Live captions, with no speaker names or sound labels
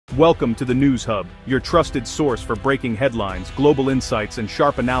Welcome to the News Hub, your trusted source for breaking headlines, global insights, and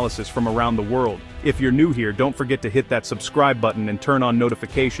sharp analysis from around the world. If you're new here, don't forget to hit that subscribe button and turn on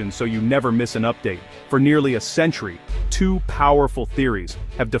notifications so you never miss an update. For nearly a century, two powerful theories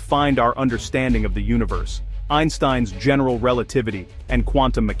have defined our understanding of the universe: Einstein's general relativity and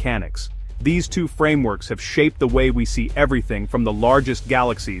quantum mechanics. These two frameworks have shaped the way we see everything from the largest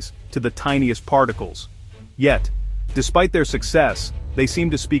galaxies to the tiniest particles. Yet, despite their success, they seem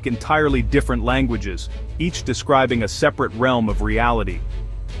to speak entirely different languages, each describing a separate realm of reality.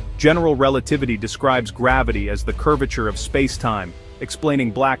 General relativity describes gravity as the curvature of spacetime,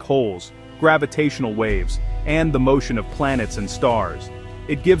 explaining black holes, gravitational waves, and the motion of planets and stars.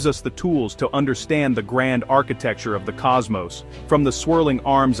 It gives us the tools to understand the grand architecture of the cosmos, from the swirling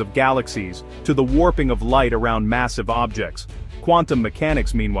arms of galaxies to the warping of light around massive objects. Quantum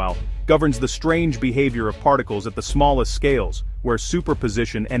mechanics, meanwhile, governs the strange behavior of particles at the smallest scales, where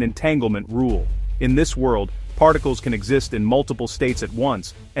superposition and entanglement rule. In this world, particles can exist in multiple states at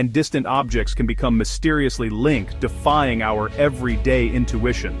once, and distant objects can become mysteriously linked, defying our everyday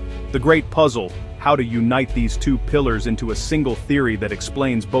intuition. The great puzzle, how to unite these two pillars into a single theory that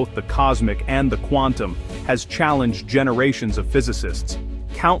explains both the cosmic and the quantum, has challenged generations of physicists.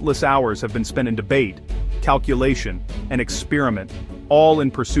 Countless hours have been spent in debate, calculation, and experiment, all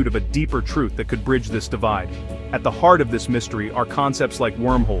in pursuit of a deeper truth that could bridge this divide. At the heart of this mystery are concepts like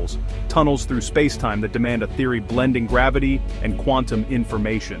wormholes, tunnels through spacetime that demand a theory blending gravity and quantum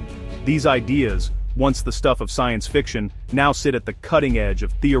information. These ideas, once the stuff of science fiction, now sit at the cutting edge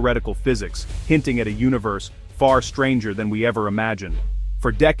of theoretical physics, hinting at a universe far stranger than we ever imagined.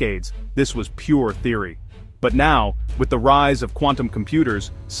 For decades, this was pure theory. But now, with the rise of quantum computers,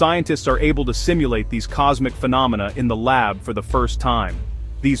 scientists are able to simulate these cosmic phenomena in the lab for the first time.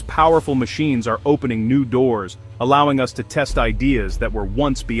 These powerful machines are opening new doors, allowing us to test ideas that were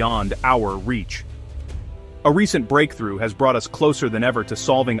once beyond our reach. A recent breakthrough has brought us closer than ever to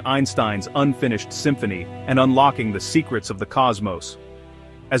solving Einstein's unfinished symphony and unlocking the secrets of the cosmos.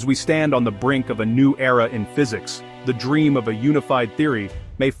 As we stand on the brink of a new era in physics, the dream of a unified theory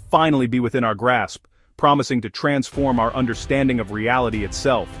may finally be within our grasp, promising to transform our understanding of reality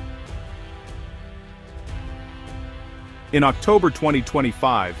itself. In October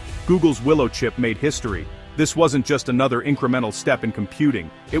 2025, Google's Willow chip made history. This wasn't just another incremental step in computing,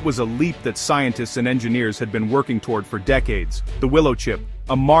 it was a leap that scientists and engineers had been working toward for decades. The Willow chip,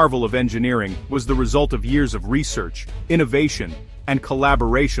 a marvel of engineering, was the result of years of research, innovation, and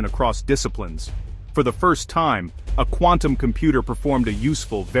collaboration across disciplines. For the first time, a quantum computer performed a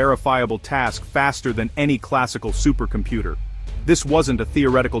useful, verifiable task faster than any classical supercomputer. This wasn't a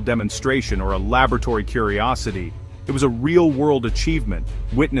theoretical demonstration or a laboratory curiosity. It was a real-world achievement,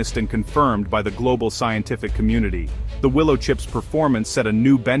 witnessed and confirmed by the global scientific community. The Willow chip's performance set a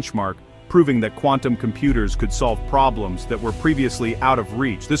new benchmark, proving that quantum computers could solve problems that were previously out of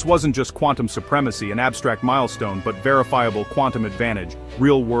reach. This wasn't just quantum supremacy, an abstract milestone, but verifiable quantum advantage,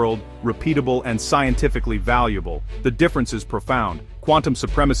 real-world, repeatable, and scientifically valuable. The difference is profound. Quantum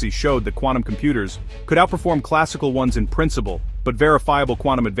supremacy showed that quantum computers could outperform classical ones in principle, but verifiable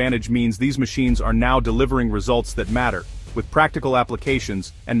quantum advantage means these machines are now delivering results that matter, with practical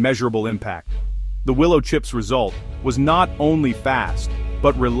applications and measurable impact. The Willow chip's result was not only fast,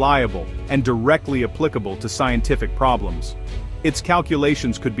 but reliable and directly applicable to scientific problems. Its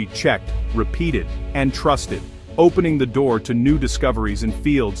calculations could be checked, repeated, and trusted, opening the door to new discoveries in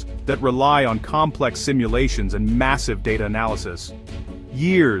fields that rely on complex simulations and massive data analysis.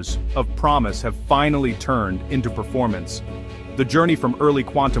 Years of promise have finally turned into performance. The journey from early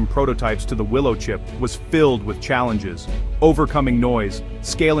quantum prototypes to the Willow chip was filled with challenges: overcoming noise,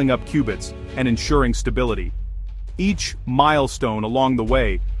 scaling up qubits, and ensuring stability. Each milestone along the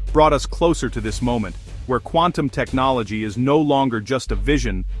way brought us closer to this moment, where quantum technology is no longer just a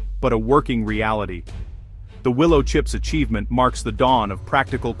vision, but a working reality. The Willow chip's achievement marks the dawn of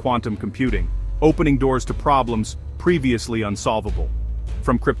practical quantum computing, opening doors to problems previously unsolvable.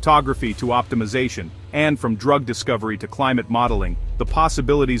 From cryptography to optimization, and from drug discovery to climate modeling, the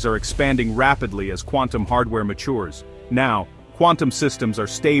possibilities are expanding rapidly as quantum hardware matures. Now, quantum systems are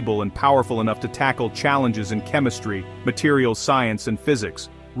stable and powerful enough to tackle challenges in chemistry, materials science, and physics.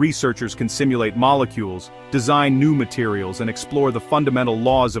 Researchers can simulate molecules, design new materials, and explore the fundamental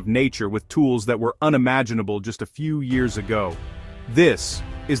laws of nature with tools that were unimaginable just a few years ago. This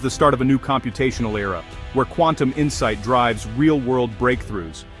is the start of a new computational era, where quantum insight drives real-world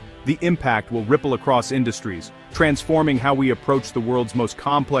breakthroughs. The impact will ripple across industries, transforming how we approach the world's most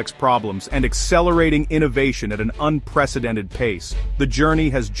complex problems and accelerating innovation at an unprecedented pace. The journey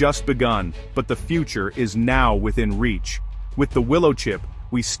has just begun, but the future is now within reach. With the Willow chip,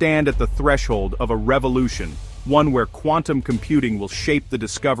 we stand at the threshold of a revolution, one where quantum computing will shape the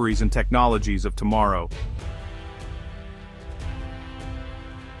discoveries and technologies of tomorrow.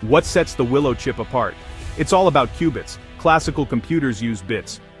 What sets the Willow chip apart? It's all about qubits. Classical computers use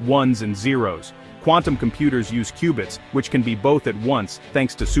bits, ones and zeros. Quantum computers use qubits, which can be both at once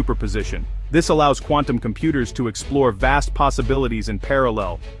thanks to superposition. This allows quantum computers to explore vast possibilities in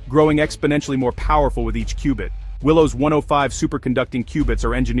parallel, growing exponentially more powerful with each qubit. Willow's 105 superconducting qubits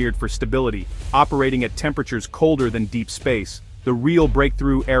are engineered for stability, operating at temperatures colder than deep space. The real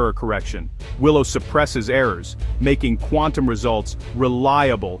breakthrough: error correction. Willow suppresses errors, making quantum results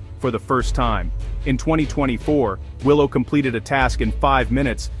reliable for the first time. In 2024, Willow completed a task in 5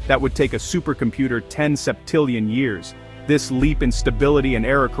 minutes that would take a supercomputer 10 septillion years. This leap in stability and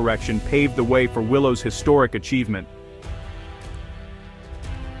error correction paved the way for Willow's historic achievement.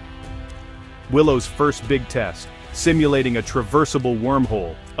 Willow's first big test, simulating a traversable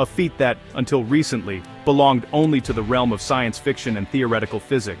wormhole, a feat that, until recently, belonged only to the realm of science fiction and theoretical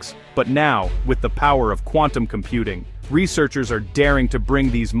physics. But now, with the power of quantum computing, researchers are daring to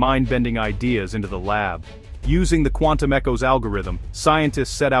bring these mind-bending ideas into the lab. Using the quantum echoes algorithm, scientists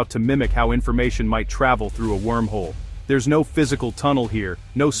set out to mimic how information might travel through a wormhole. There's no physical tunnel here,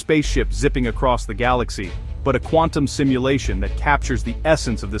 no spaceship zipping across the galaxy, but a quantum simulation that captures the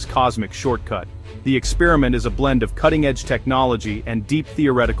essence of this cosmic shortcut. The experiment is a blend of cutting-edge technology and deep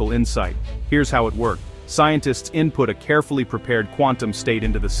theoretical insight. Here's how it worked. Scientists input a carefully prepared quantum state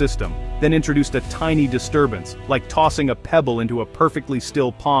into the system, then introduced a tiny disturbance, like tossing a pebble into a perfectly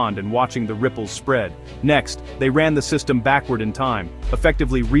still pond and watching the ripples spread. Next, they ran the system backward in time,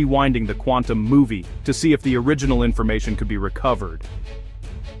 effectively rewinding the quantum movie to see if the original information could be recovered.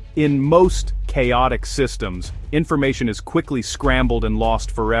 In most chaotic systems, information is quickly scrambled and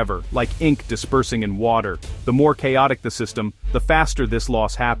lost forever, like ink dispersing in water. The more chaotic the system, the faster this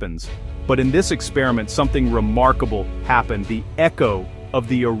loss happens. But in this experiment, something remarkable happened. The echo of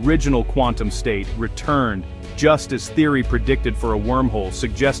the original quantum state returned, just as theory predicted for a wormhole,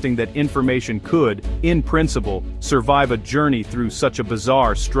 suggesting that information could, in principle, survive a journey through such a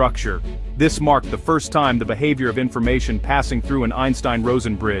bizarre structure. This marked the first time the behavior of information passing through an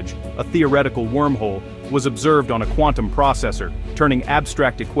Einstein-Rosen bridge, a theoretical wormhole, was observed on a quantum processor, turning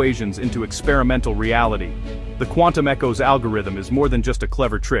abstract equations into experimental reality. The quantum echoes algorithm is more than just a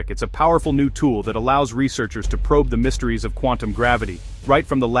clever trick. It's a powerful new tool that allows researchers to probe the mysteries of quantum gravity, right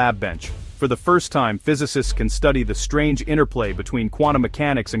from the lab bench. For the first time, physicists can study the strange interplay between quantum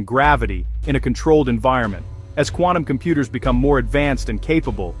mechanics and gravity in a controlled environment. As quantum computers become more advanced and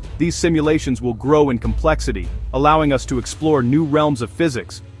capable, these simulations will grow in complexity, allowing us to explore new realms of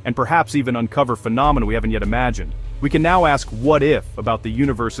physics, and perhaps even uncover phenomena we haven't yet imagined. We can now ask what if about the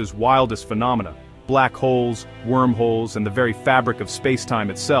universe's wildest phenomena, black holes, wormholes, and the very fabric of spacetime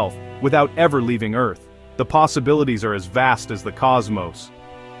itself, without ever leaving Earth. The possibilities are as vast as the cosmos.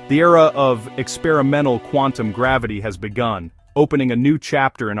 The era of experimental quantum gravity has begun, opening a new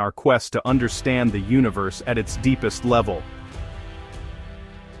chapter in our quest to understand the universe at its deepest level.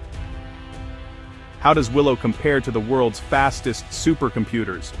 How does Willow compare to the world's fastest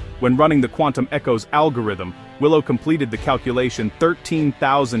supercomputers? When running the quantum echoes algorithm, Willow completed the calculation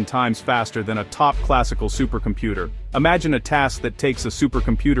 13,000 times faster than a top classical supercomputer. Imagine a task that takes a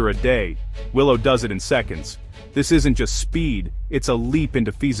supercomputer a day. Willow does it in seconds. This isn't just speed, it's a leap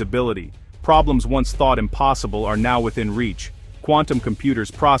into feasibility. Problems once thought impossible are now within reach. Quantum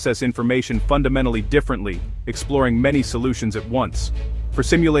computers process information fundamentally differently, exploring many solutions at once. For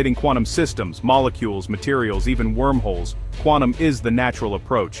simulating quantum systems, molecules, materials, even wormholes, quantum is the natural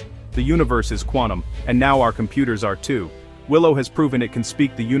approach. The universe is quantum, and now our computers are too. Willow has proven it can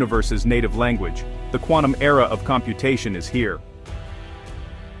speak the universe's native language. The quantum era of computation is here.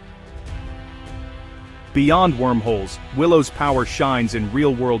 Beyond wormholes, Willow's power shines in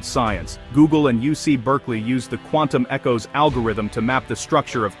real-world science. Google and UC Berkeley used the quantum echoes algorithm to map the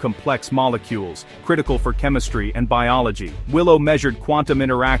structure of complex molecules, critical for chemistry and biology. Willow measured quantum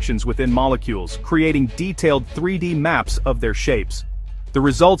interactions within molecules, creating detailed 3D maps of their shapes. The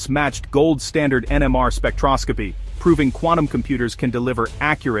results matched gold standard NMR spectroscopy, proving quantum computers can deliver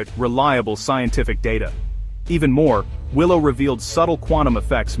accurate, reliable scientific data. Even more, Willow revealed subtle quantum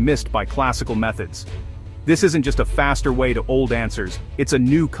effects missed by classical methods. This isn't just a faster way to old answers, it's a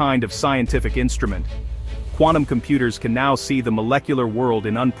new kind of scientific instrument. Quantum computers can now see the molecular world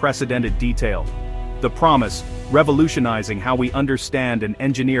in unprecedented detail. The promise, revolutionizing how we understand and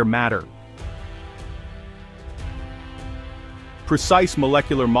engineer matter. Precise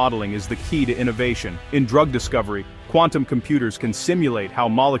molecular modeling is the key to innovation. In drug discovery, quantum computers can simulate how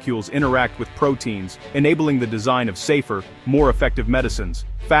molecules interact with proteins, enabling the design of safer, more effective medicines,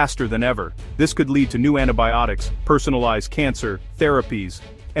 faster than ever. This could lead to new antibiotics, personalized cancer therapies,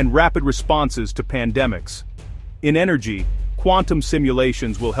 and rapid responses to pandemics. In energy, quantum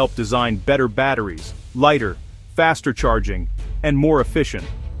simulations will help design better batteries, lighter, faster charging, and more efficient.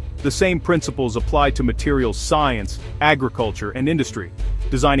 The same principles apply to materials science, agriculture, and industry,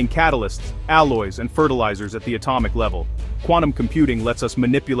 designing catalysts, alloys, and fertilizers at the atomic level. Quantum computing lets us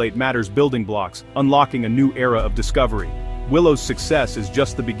manipulate matter's building blocks, unlocking a new era of discovery. Willow's success is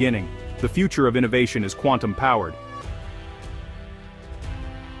just the beginning. The future of innovation is quantum-powered.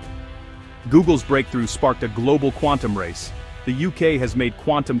 Google's breakthrough sparked a global quantum race. The UK has made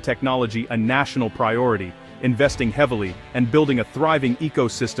quantum technology a national priority, investing heavily and building a thriving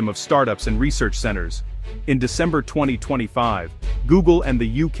ecosystem of startups and research centers. In December 2025, Google and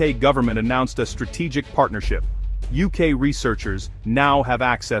the UK government announced a strategic partnership. UK researchers now have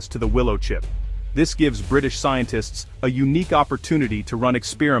access to the Willow chip. This gives British scientists a unique opportunity to run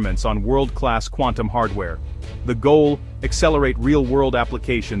experiments on world-class quantum hardware. The goal: accelerate real-world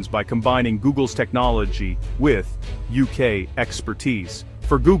applications by combining Google's technology with UK expertise.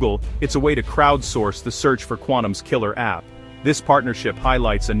 For Google, it's a way to crowdsource the search for quantum's killer app. This partnership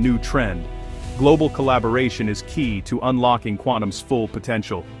highlights a new trend. Global collaboration is key to unlocking quantum's full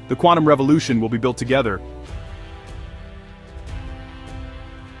potential. The quantum revolution will be built together.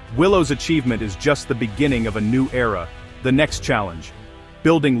 Willow's achievement is just the beginning of a new era. The next challenge: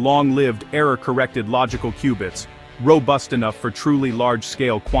 building long-lived, error-corrected logical qubits, robust enough for truly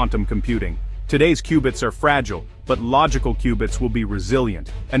large-scale quantum computing. Today's qubits are fragile, but logical qubits will be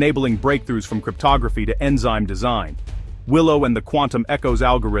resilient, enabling breakthroughs from cryptography to enzyme design. Willow and the quantum echoes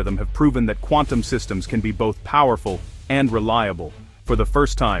algorithm have proven that quantum systems can be both powerful and reliable. For the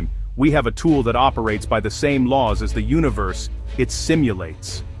first time, we have a tool that operates by the same laws as the universe it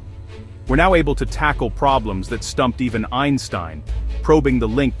simulates. We're now able to tackle problems that stumped even Einstein, probing the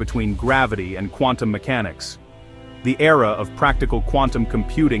link between gravity and quantum mechanics. The era of practical quantum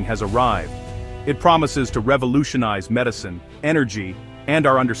computing has arrived. It promises to revolutionize medicine, energy, and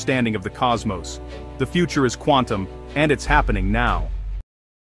our understanding of the cosmos. The future is quantum, and it's happening now.